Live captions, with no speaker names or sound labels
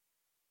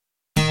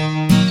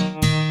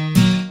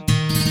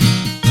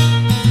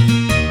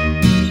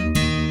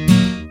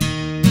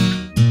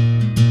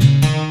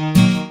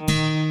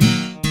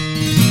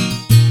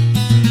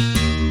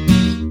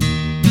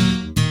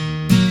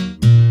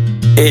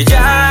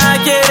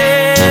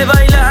quiere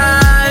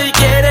bailar y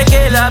quiere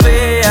que la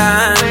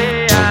vean,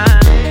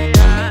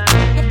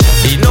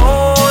 y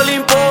no le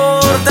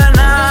importa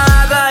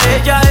nada,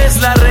 ella es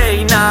la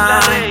reina.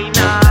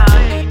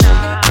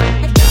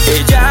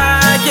 Ella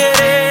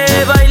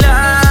quiere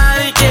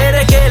bailar y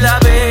quiere que la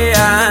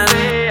vean,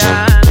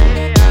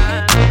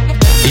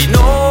 y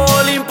no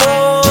le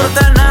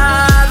importa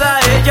nada,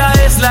 ella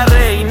es la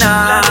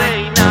reina.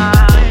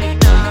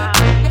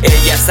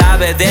 Ella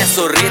sabe de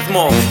su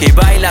ritmo y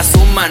baila a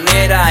su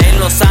manera. En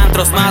los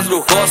antros más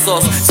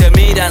lujosos se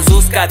miran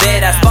sus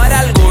caderas. Para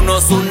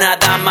algunos una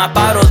dama,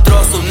 para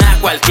otros una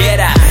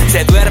cualquiera.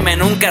 Se duerme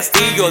en un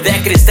castillo de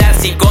cristal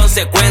sin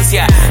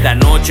consecuencia. La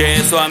noche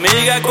es su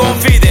amiga,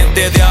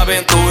 confidente de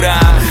aventura.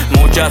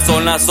 Muchas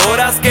son las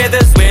horas que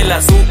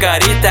desvela su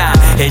carita.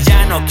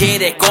 Ella no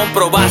quiere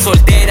comprobar,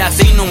 soltera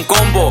sin un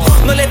combo.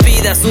 No le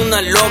pidas un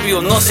I love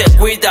you, no se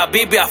cuida,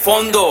 vive a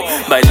fondo.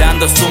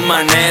 Bailando a su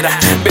manera,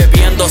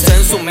 bebiéndose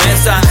en su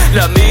mesa.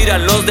 La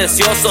miran los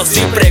deseosos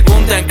y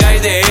preguntan qué hay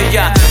de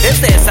ella.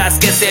 Es de esas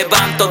que se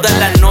van toda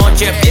la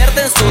noche,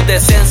 pierden su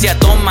decencia,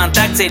 toman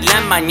taxi en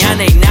la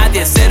mañana y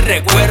nadie se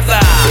recuerda.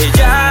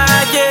 Ella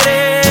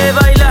quiere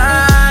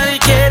bailar y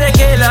quiere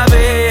que la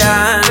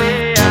vean,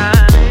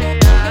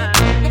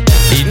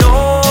 y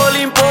no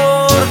le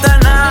importa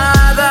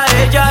nada,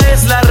 ella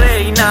es la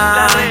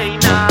reina.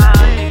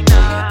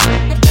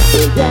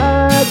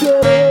 Ella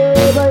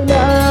quiere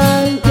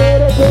bailar y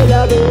quiere que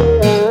la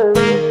vean,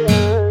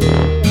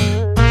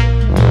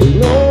 y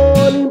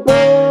no le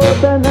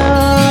importa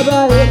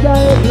nada, ella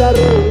es la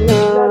reina.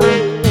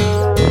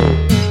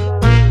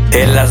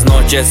 En las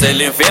noches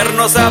el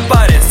infierno se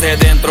aparece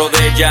dentro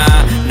de ella.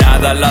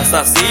 Nada la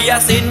sacía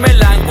sin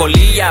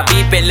melancolía.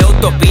 Vive la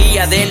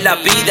utopía de la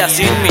vida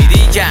sin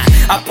mirilla.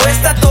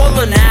 Apuesta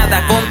todo o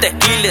nada con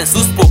tequila en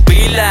sus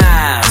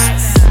pupilas.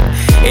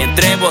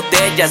 Entre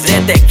botellas de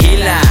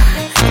tequila,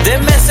 de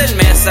mesa en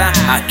mesa,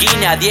 aquí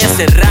nadie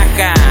se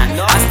raja.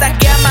 Hasta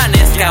que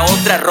amanezca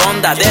otra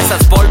ronda de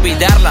esas por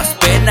olvidar las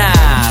penas.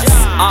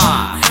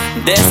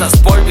 De esas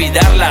por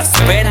olvidar las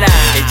penas.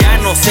 Ella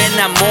no se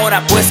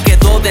enamora pues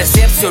quedó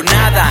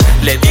decepcionada.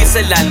 Le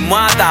dice la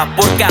almohada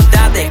porque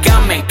anda de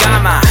cama en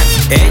cama.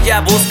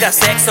 Ella busca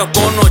sexo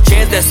con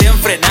noches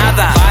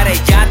desenfrenadas. Para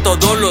ella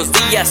todos los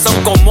días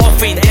son como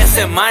fin de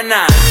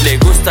semana. Le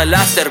gusta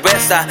la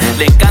cerveza,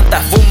 le encanta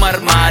fumar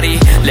mari.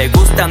 Le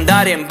gusta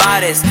andar en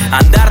bares,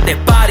 andar de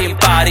party en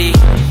party.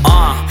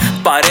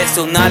 Parece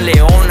una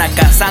leona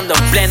cazando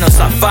en pleno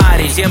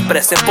safari.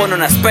 Siempre se pone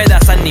unas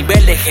pedas a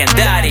nivel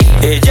legendario.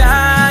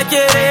 Ella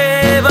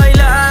quiere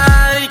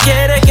bailar y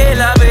quiere que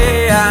la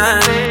vean,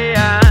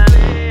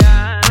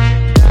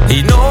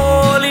 y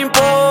no le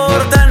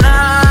importa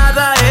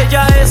nada,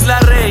 ella es la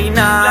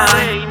reina.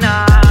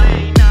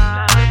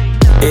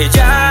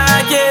 Ella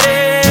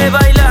quiere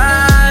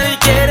bailar y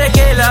quiere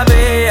que la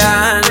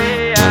vean,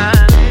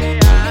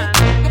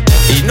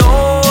 y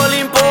no le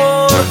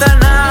importa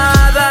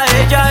nada,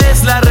 ella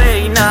es la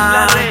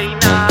reina.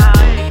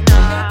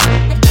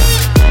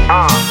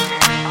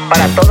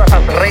 Para todas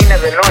las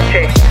reinas de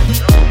noche,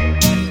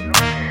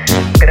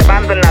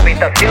 grabando en la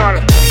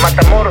habitación,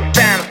 Matamoros,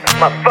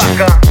 TAMPS,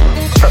 Musica.